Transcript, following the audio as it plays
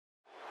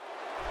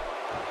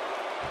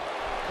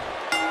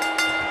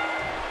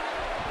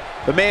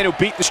The man who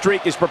beat the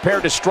streak is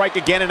prepared to strike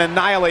again and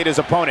annihilate his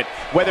opponent.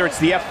 Whether it's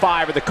the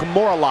F5 or the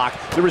Kimura lock,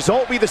 the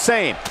result will be the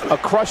same. A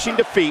crushing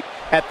defeat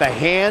at the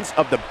hands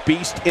of the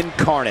Beast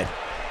incarnate.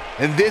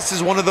 And this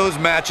is one of those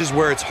matches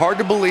where it's hard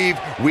to believe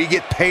we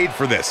get paid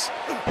for this.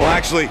 Well,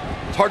 actually,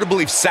 it's hard to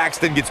believe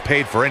Saxton gets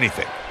paid for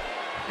anything.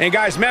 And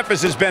guys,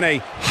 Memphis has been a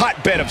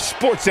hotbed of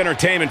sports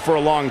entertainment for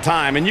a long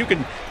time, and you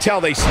can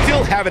tell they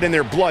still have it in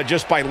their blood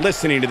just by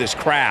listening to this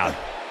crowd.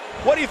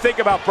 What do you think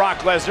about Brock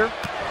Lesnar?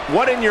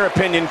 What, in your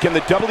opinion, can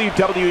the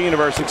WWE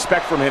Universe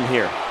expect from him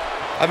here?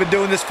 I've been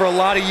doing this for a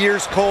lot of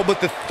years, Cole, but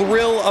the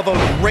thrill of a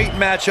great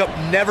matchup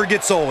never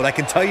gets old, I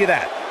can tell you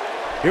that.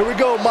 Here we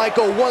go,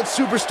 Michael. One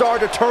superstar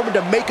determined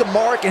to make a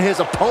mark, and his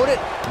opponent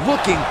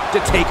looking to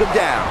take him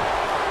down.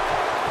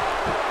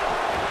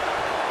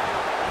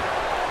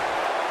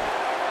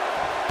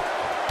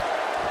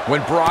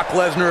 When Brock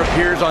Lesnar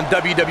appears on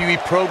WWE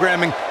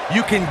programming,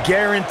 you can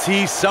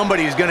guarantee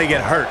somebody's gonna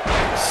get hurt.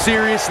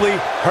 Seriously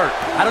hurt.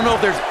 I don't know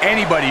if there's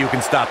anybody who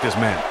can stop this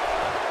man.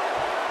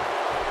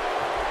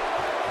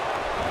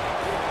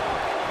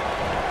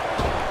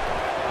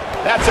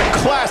 That's a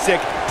classic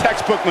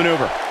textbook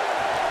maneuver.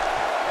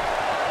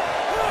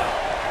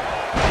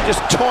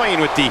 Just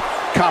toying with the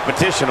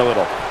competition a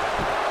little.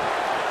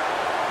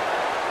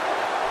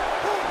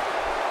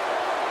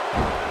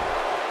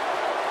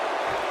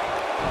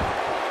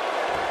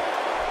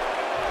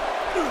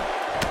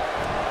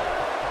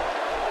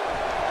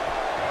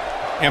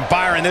 And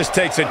Byron, this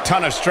takes a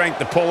ton of strength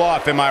to pull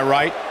off, am I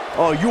right?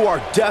 Oh, you are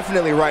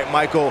definitely right,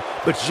 Michael.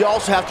 But you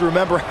also have to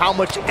remember how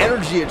much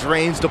energy it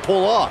drains to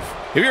pull off.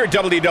 If you're a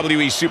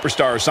WWE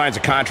superstar who signs a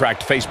contract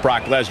to face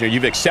Brock Lesnar,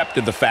 you've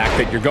accepted the fact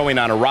that you're going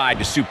on a ride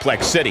to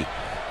Suplex City,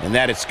 and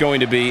that it's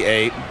going to be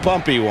a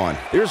bumpy one.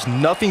 There's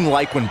nothing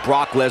like when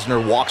Brock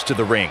Lesnar walks to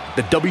the ring.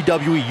 The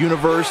WWE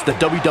Universe, the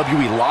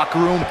WWE locker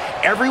room,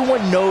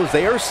 everyone knows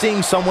they are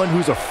seeing someone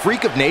who's a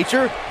freak of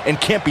nature and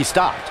can't be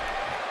stopped.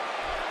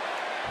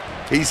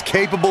 He's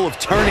capable of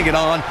turning it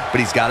on, but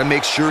he's got to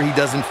make sure he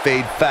doesn't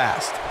fade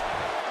fast.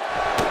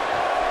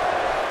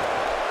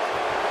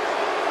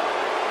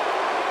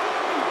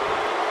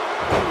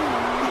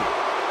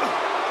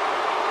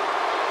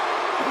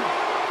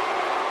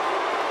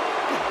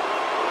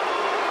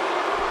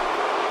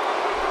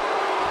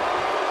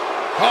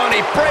 Oh, and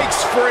he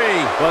breaks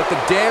free. But the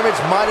damage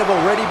might have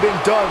already been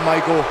done,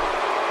 Michael.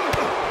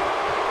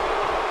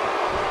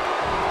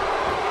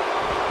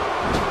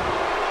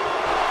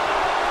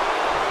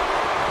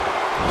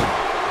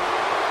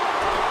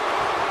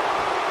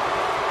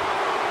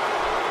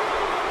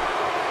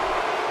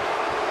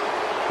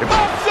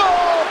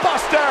 Muscle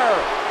Buster!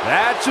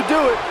 That should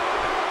do it.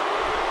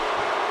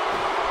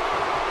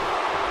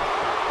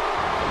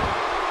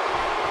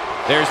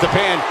 There's the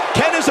pin.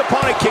 Can his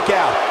opponent kick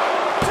out?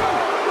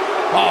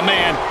 Oh,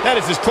 man, that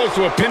is as close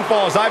to a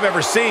pinfall as I've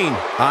ever seen.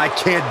 I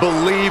can't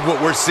believe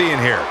what we're seeing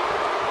here.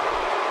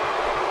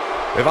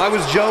 If I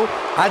was Joe,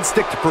 I'd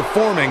stick to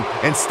performing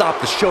and stop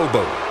the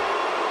showboat.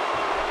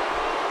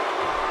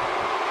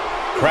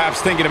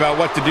 Perhaps thinking about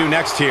what to do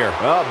next here.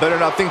 Well, better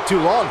not think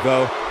too long,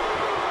 though.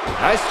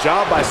 Nice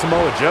job by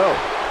Samoa Joe.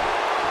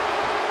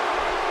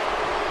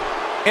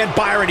 And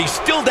Byron, he's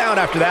still down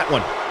after that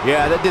one.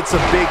 Yeah, that did some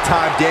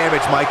big-time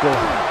damage, Michael.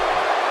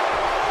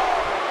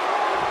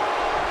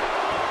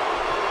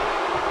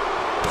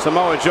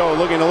 Samoa Joe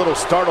looking a little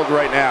startled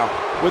right now.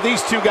 With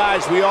these two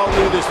guys, we all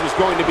knew this was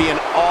going to be an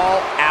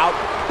all-out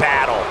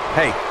battle.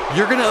 Hey,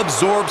 you're gonna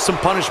absorb some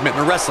punishment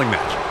in a wrestling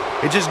match.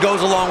 It just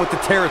goes along with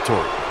the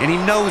territory, and he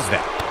knows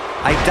that.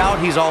 I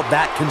doubt he's all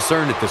that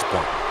concerned at this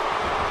point.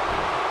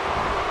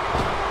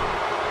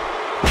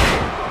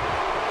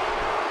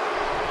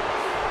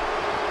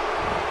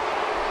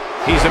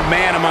 He's a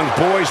man among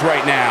boys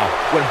right now.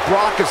 When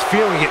Brock is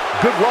feeling it,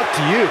 good luck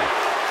to you.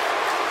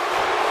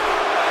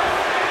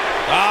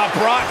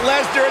 Brock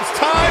Lesnar, it's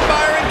time,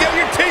 Byron. Get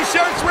your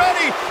T-shirts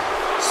ready.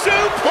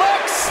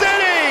 Suplex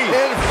City!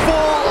 In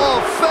full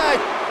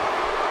effect.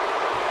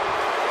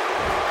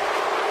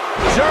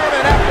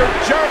 German after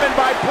German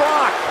by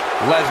Brock.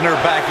 Lesnar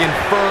back in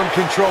firm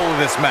control of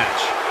this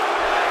match.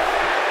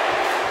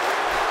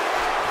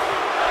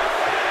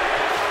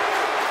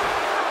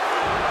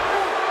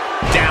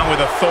 Down with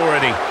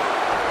authority.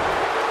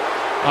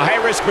 A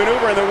high-risk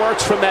maneuver in the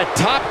works from that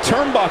top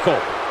turnbuckle.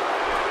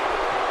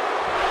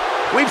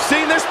 We've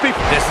seen this before.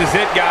 This is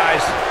it,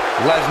 guys.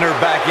 Lesnar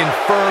back in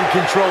firm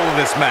control of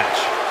this match.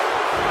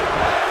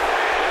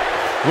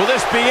 Will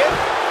this be it?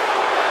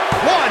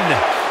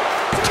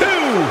 1, 2.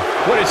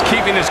 What is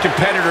keeping this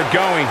competitor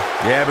going?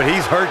 Yeah, but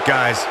he's hurt,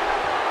 guys.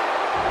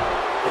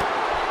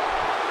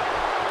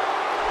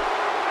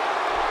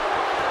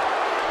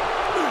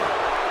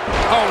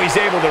 Oh, he's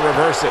able to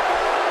reverse it.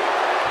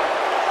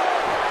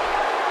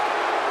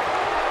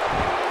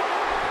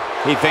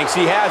 He thinks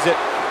he has it.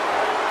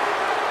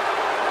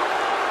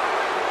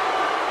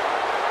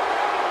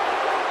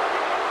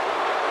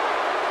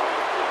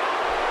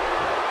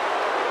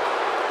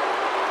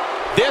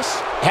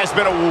 This has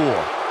been a war.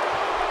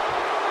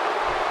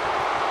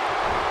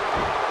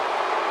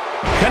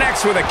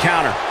 Connects with a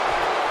counter.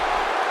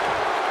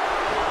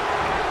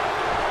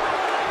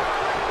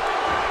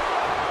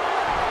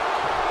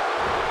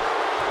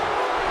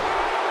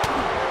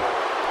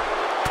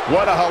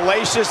 What a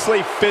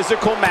hellaciously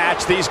physical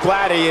match these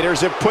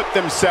gladiators have put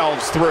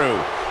themselves through.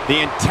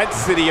 The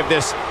intensity of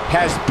this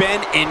has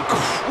been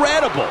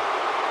incredible.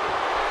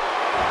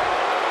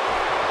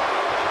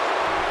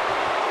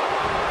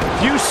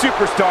 Few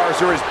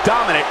superstars are as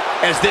dominant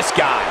as this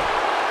guy.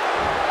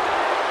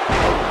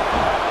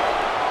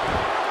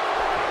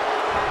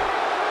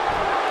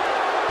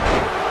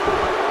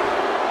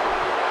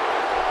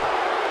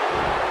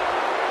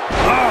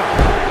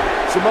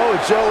 Samoa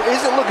Joe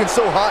isn't looking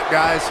so hot,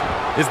 guys.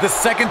 Is the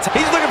second time.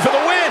 He's looking for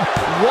the win.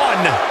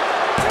 1,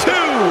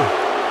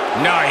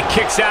 2. No, he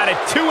kicks out at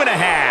 2.5.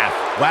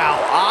 Wow,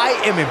 I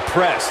am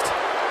impressed.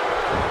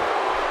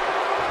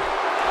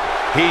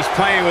 He's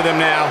playing with him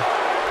now.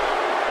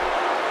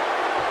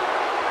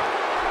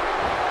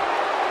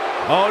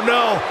 Oh,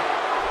 no.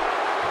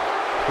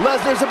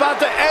 Lesnar's about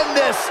to end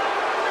this.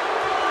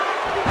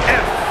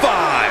 F5.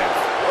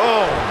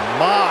 Oh,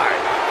 my.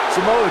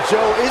 Samoa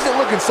Joe isn't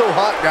looking so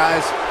hot,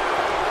 guys.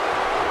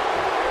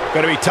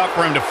 Going to be tough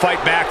for him to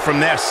fight back from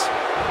this.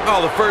 Oh,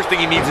 the first thing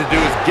he needs to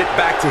do is get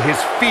back to his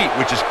feet,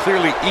 which is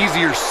clearly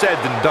easier said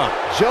than done.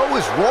 Joe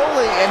is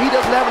rolling, and he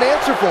doesn't have an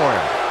answer for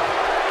him.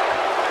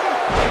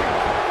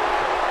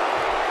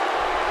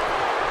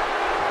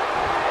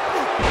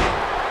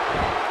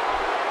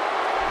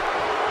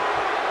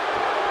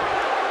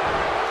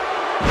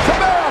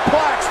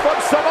 Superplex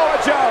from Samoa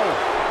Joe.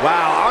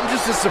 Wow, I'm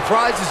just as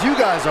surprised as you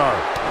guys are.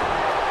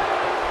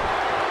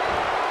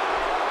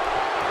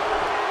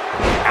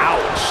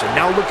 Ouch, and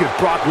now look at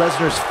Brock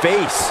Lesnar's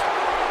face.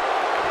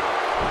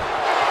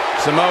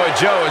 Samoa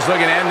Joe is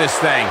looking to end this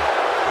thing.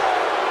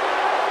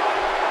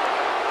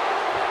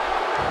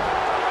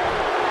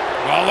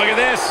 Oh, look at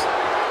this.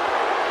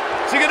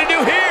 What's he going to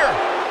do here?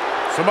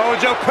 Samoa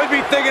Joe could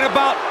be thinking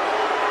about.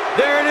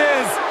 There it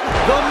is.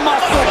 The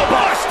Muscle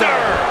Buster.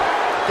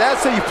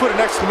 That's how you put an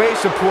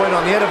exclamation point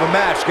on the end of a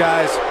match,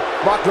 guys.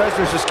 Brock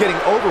Lesnar's just getting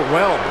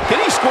overwhelmed. Can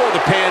he score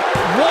the pin?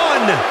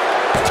 1,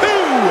 2.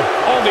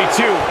 Only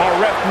 2. Our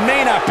ref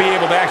may not be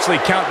able to actually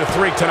count to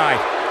 3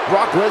 tonight.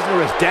 Brock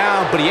Lesnar is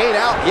down, but he ain't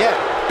out yet.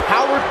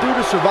 Powered through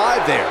to survive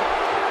there.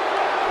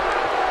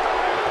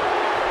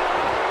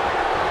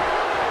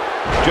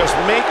 Just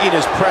making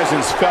his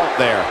presence felt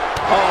there.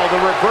 Oh,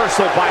 the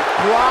reversal by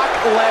Brock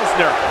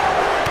Lesnar.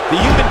 The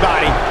human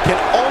body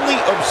can only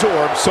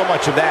absorb so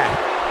much of that.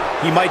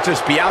 He might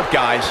just be out,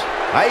 guys.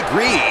 I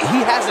agree.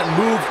 He hasn't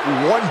moved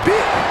one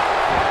bit.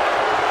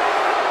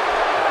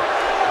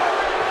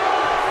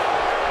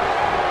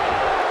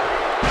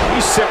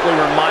 He's simply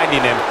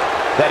reminding him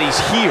that he's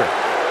here.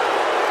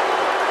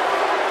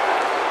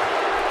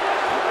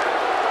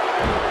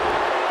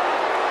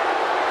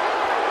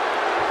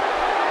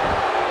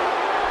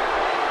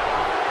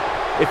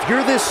 If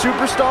you're this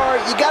superstar,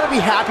 you got to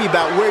be happy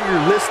about where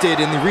you're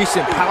listed in the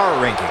recent power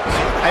rankings.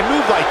 A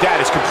move like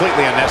that is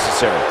completely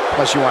unnecessary,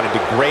 unless you want to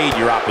degrade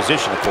your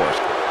opposition, of course.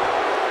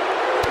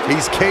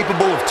 He's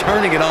capable of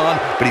turning it on,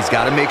 but he's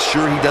got to make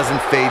sure he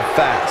doesn't fade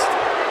fast.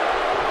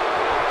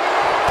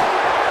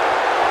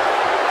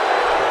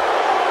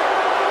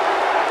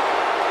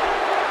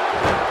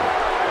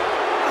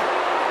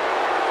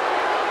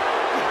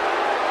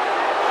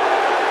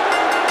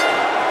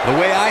 The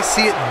way I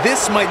see it,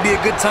 this might be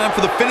a good time for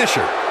the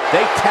finisher.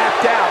 They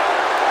tapped out.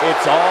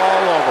 It's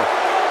all over.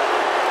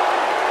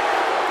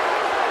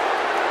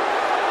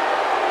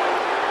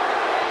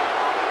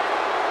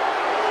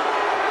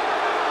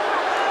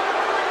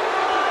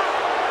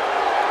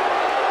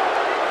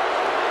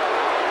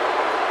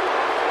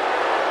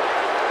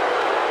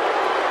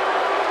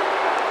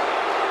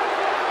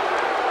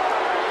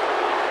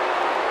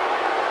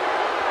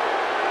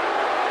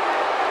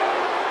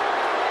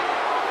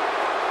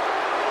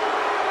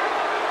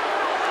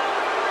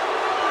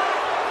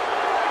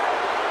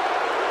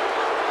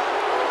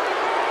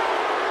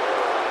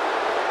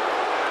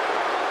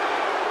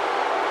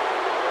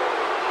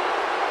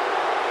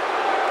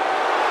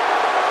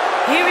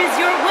 Here is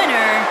your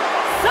winner,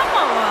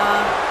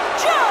 Samoa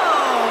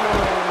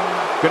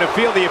Joe. Gonna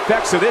feel the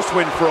effects of this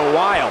win for a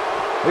while.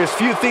 There's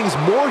few things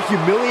more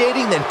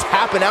humiliating than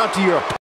tapping out to your opponent.